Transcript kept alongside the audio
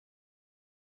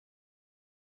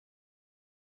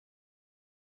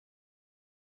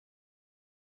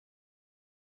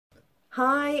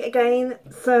Hi again.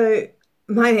 So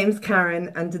my name's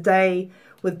Karen, and today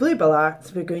with Bluebell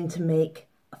Arts we're going to make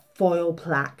a foil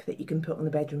plaque that you can put on the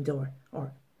bedroom door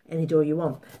or any door you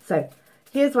want. So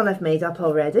here's one I've made up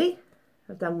already.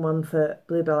 I've done one for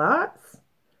Bluebell Arts,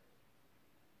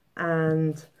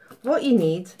 and what you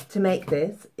need to make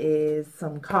this is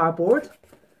some cardboard.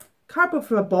 Cardboard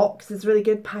from a box is really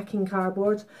good, packing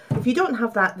cardboard. If you don't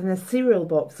have that, then a cereal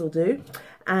box will do.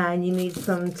 And you need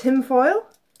some tin foil.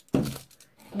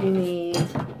 You need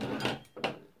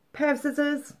a pair of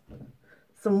scissors,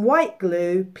 some white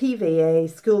glue, PVA,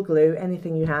 school glue,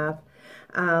 anything you have,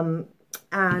 and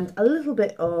a little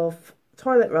bit of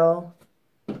toilet roll,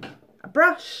 a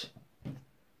brush,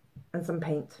 and some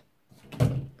paint.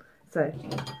 So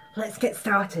let's get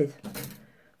started.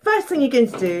 First thing you're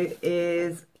going to do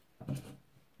is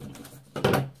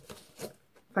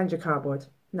find your cardboard.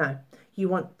 Now, you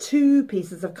want two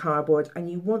pieces of cardboard and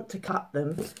you want to cut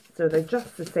them so they're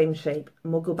just the same shape,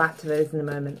 and we'll go back to those in a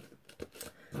moment.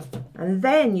 And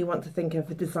then you want to think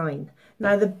of a design.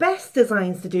 Now, the best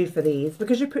designs to do for these,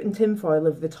 because you're putting tin foil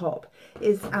over the top,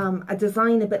 is a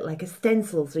design a bit like a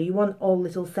stencil, so you want all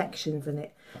little sections in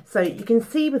it. So you can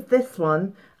see with this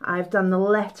one, I've done the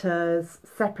letters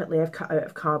separately, I've cut out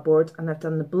of cardboard, and I've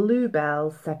done the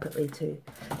Bluebell separately too.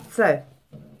 So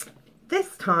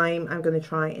this time I'm going to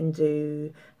try and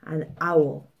do an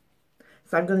owl.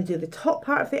 So I'm going to do the top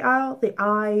part of the owl, the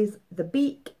eyes, the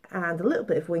beak, and a little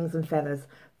bit of wings and feathers.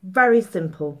 Very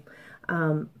simple.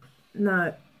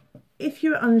 Now, if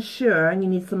you're unsure and you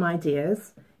need some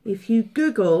ideas, if you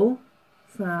Google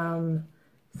some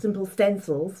simple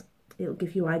stencils, it'll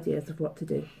give you ideas of what to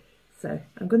do. So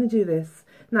I'm going to do this.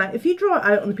 Now, if you draw it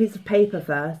out on a piece of paper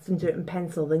first and do it in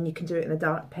pencil, then you can do it in a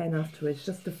dark pen afterwards,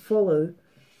 just to follow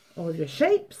all of your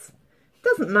shapes.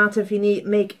 Doesn't matter if you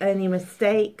make any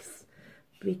mistakes,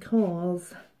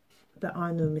 because there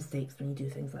are no mistakes when you do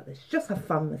things like this. Just have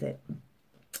fun with it.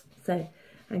 So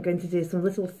I'm going to do some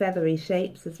little feathery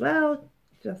shapes as well,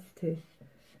 just to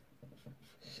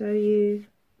show you.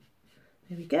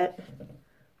 There we go.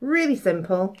 Really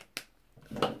simple.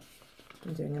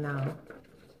 I'm doing an owl. I'm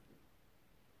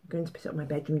going to put it on my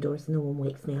bedroom door so no one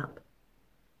wakes me up.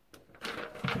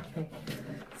 Okay.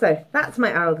 So that's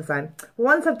my owl design.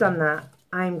 Once I've done that,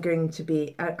 I'm going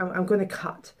to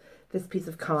cut this piece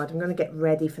of card. I'm going to get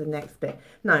ready for the next bit.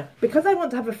 Now, because I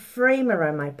want to have a frame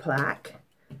around my plaque,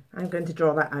 I'm going to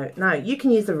draw that out. Now, you can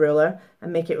use a ruler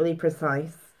and make it really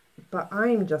precise, but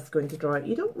I'm just going to draw it.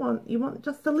 You want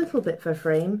just a little bit for a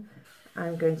frame.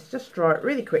 I'm going to just draw it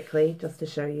really quickly just to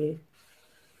show you,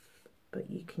 but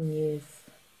you can use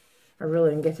a ruler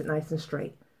and get it nice and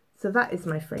straight. So that is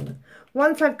my frame.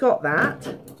 Once I've got that,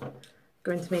 I'm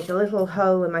going to make a little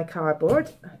hole in my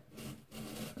cardboard,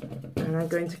 and I'm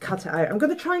going to cut it out. I'm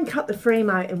going to try and cut the frame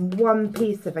out in one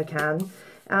piece if I can.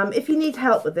 If you need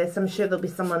help with this, I'm sure there'll be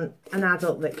someone, an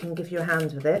adult, that can give you a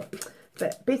hand with it.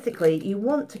 But basically, you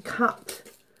want to cut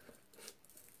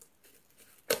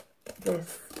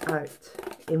this out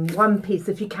in one piece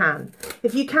if you can.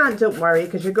 If you can't, don't worry,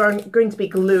 because you're going to be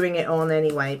gluing it on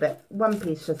anyway, but one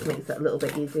piece just makes it a little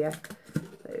bit easier.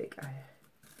 There we go.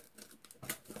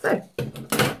 So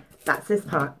that's this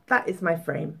part. That is my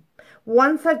frame.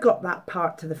 Once I've got that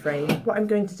part to the frame, what I'm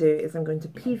going to do is I'm going to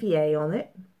PVA on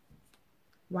it,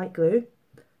 white glue.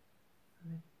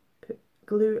 Put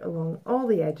glue along all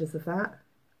the edges of that,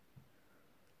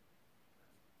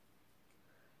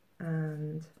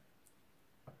 and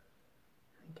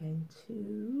going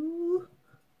to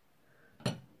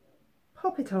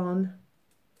pop it on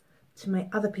to my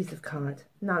other piece of card.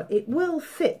 Now, it will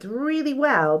fit really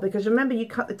well because remember, you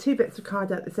cut the two bits of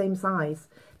card out the same size,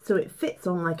 so it fits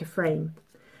on like a frame.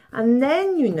 And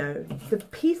then, you know, the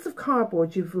piece of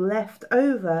cardboard you've left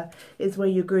over is where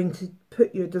you're going to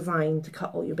put your design to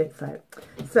cut all your bits out.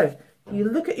 So you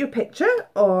look at your picture,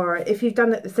 or if you've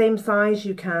done it the same size,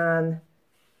 you can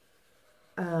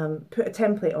put a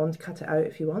template on to cut it out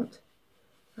if you want.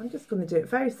 I'm just going to do it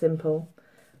very simple.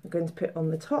 I'm going to put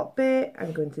on the top bit,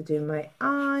 I'm going to do my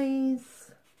eyes,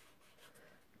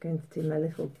 I'm going to do my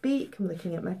little beak. I'm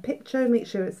looking at my picture, make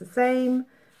sure it's the same.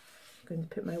 I'm going to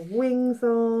put my wings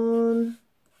on,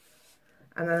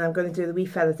 and then I'm going to do the wee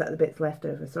feathers that are the bits left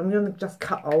over. So I'm going to just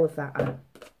cut all of that out.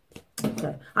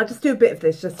 So I'll just do a bit of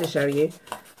this just to show you.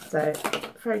 So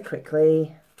very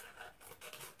quickly,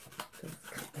 just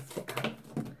cut this bit out.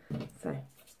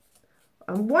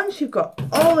 And once you've got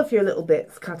all of your little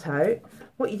bits cut out,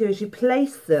 what you do is you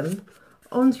place them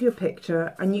onto your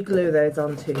picture and you glue those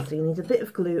on too. So you need a bit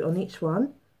of glue on each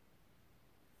one.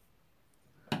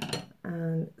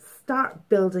 and start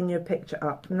building your picture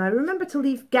up. Now remember to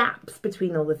leave gaps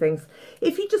between all the things.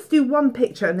 If you just do one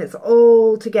picture and it's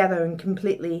all together and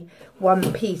completely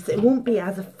one piece, it won't be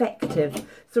as effective.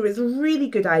 So it's a really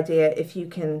good idea if you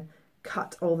can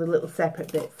cut all the little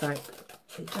separate bits out.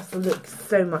 It just looks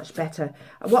so much better.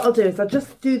 And what I'll do is I'll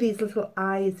just do these little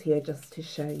eyes here just to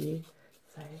show you.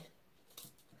 So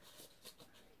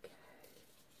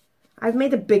I've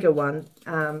made a bigger one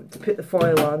to put the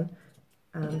foil on,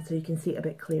 so you can see it a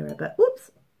bit clearer. But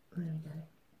whoops, there we go,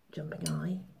 jumping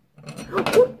eye.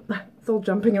 Oh, it's all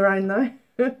jumping around now.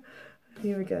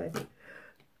 Here we go.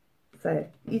 So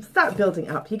you start building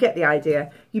up, you get the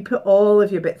idea. You put all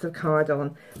of your bits of card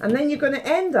on, and then you're going to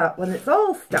end up, when it's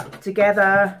all stuck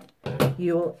together,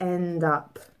 you'll end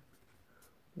up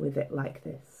with it like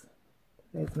this.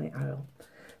 There's my owl.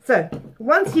 So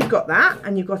once you've got that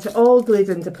and you've got it all glued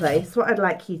into place, what I'd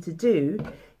like you to do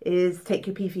is take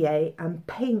your PVA and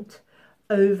paint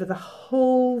over the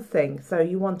whole thing. So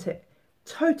you want it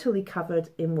totally covered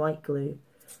in white glue.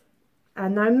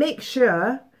 And now make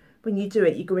sure when you do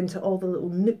it, you go into all the little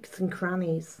nooks and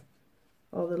crannies,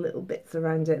 all the little bits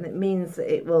around it, and it means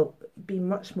that it will be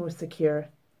much more secure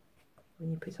when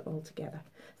you put it all together.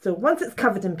 So once it's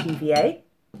covered in PVA,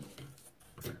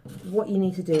 what you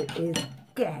need to do is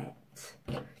get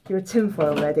your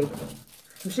tinfoil ready.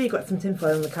 I'm sure you've got some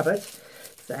tinfoil in the cupboard.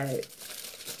 So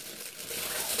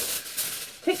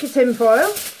take your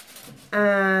tinfoil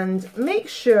and make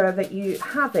sure that you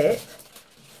have it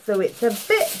so it's a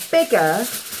bit bigger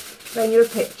than your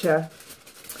picture,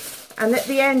 and at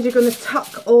the end you're going to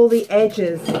tuck all the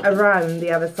edges around the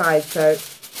other side. So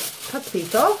cut a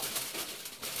piece off,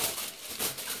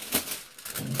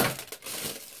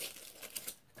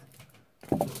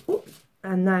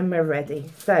 and now we're ready.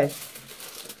 So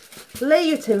lay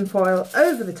your tinfoil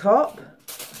over the top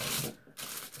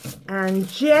and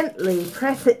gently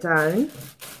press it down,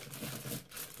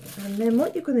 and then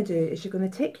what you're going to do is you're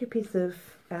going to take your piece of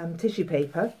tissue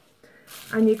paper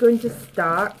and you're going to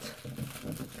start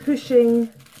pushing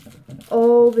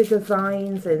all the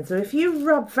designs in. So if you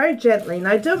rub very gently,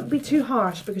 now don't be too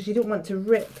harsh because you don't want to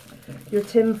rip your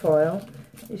tinfoil,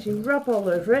 as you rub all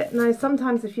over it. Now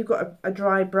sometimes if you've got a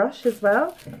dry brush as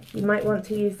well, you might want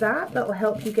to use that. That will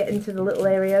help you get into the little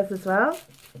areas as well.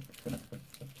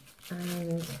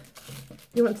 And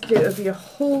you want to do it over your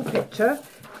whole picture,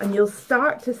 and you'll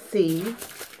start to see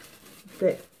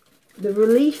that the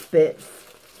relief bits,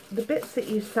 the bits that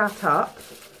you sat up,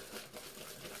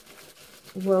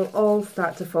 will all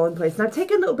start to fall in place. Now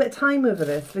take a little bit of time over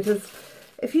this, because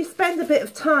if you spend a bit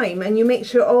of time and you make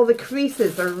sure all the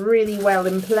creases are really well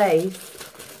in place,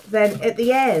 then at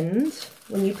the end,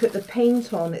 when you put the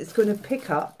paint on, it's going to pick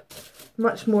up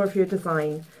much more of your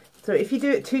design. So if you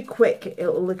do it too quick,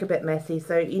 it'll look a bit messy.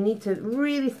 So you need to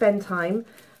really spend time,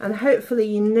 and hopefully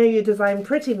you know your design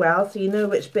pretty well, so you know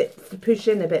which bits to push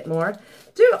in a bit more.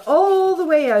 Do it all the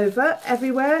way over,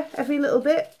 everywhere, every little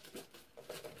bit.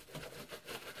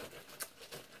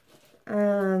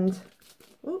 And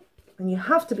you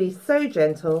have to be so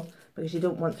gentle because you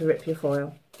don't want to rip your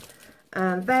foil.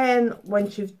 And then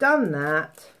once you've done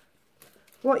that,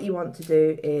 what you want to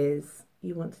do is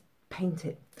you want to paint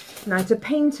it. Now to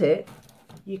paint it,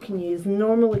 you can use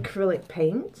normal acrylic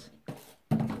paint,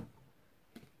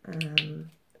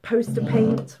 poster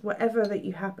paint, whatever that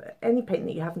you have, any paint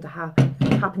that you happen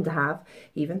to have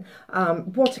even.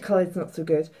 Watercolour is not so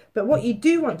good, but what you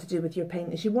do want to do with your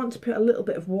paint is you want to put a little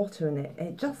bit of water in it.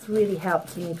 It just really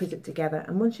helps when you put it together,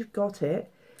 and once you've got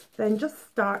it, then just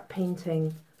start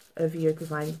painting over your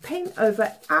design. Paint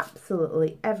over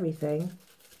absolutely everything.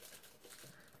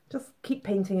 Just keep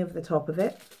painting over the top of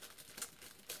it.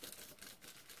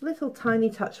 Little tiny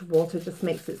touch of water just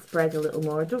makes it spread a little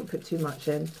more. Don't put too much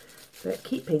in, but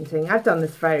keep painting. I've done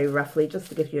this very roughly just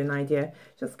to give you an idea.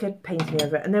 Just keep painting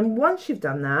over it. And then once you've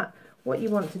done that, what you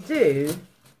want to do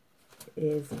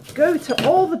is go to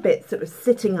all the bits that are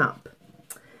sitting up.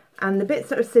 And the bits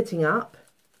that are sitting up,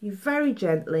 you very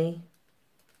gently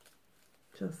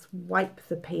just wipe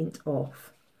the paint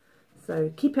off.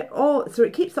 So keep it all, so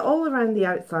it keeps it all around the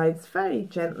outsides. Very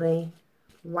gently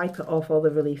wipe it off, all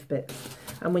the relief bits.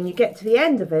 And when you get to the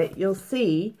end of it, you'll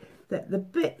see that the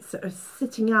bits that are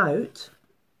sitting out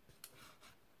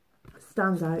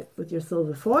stand out with your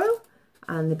silver foil,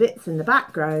 and the bits in the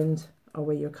background are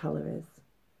where your colour is.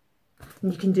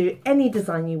 And you can do any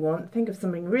design you want. Think of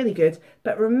something really good,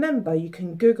 but remember you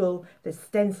can Google the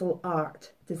stencil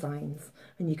art designs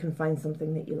and you can find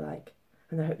something that you like.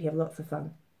 And I hope you have lots of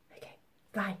fun. Okay,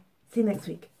 bye. See you next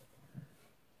week.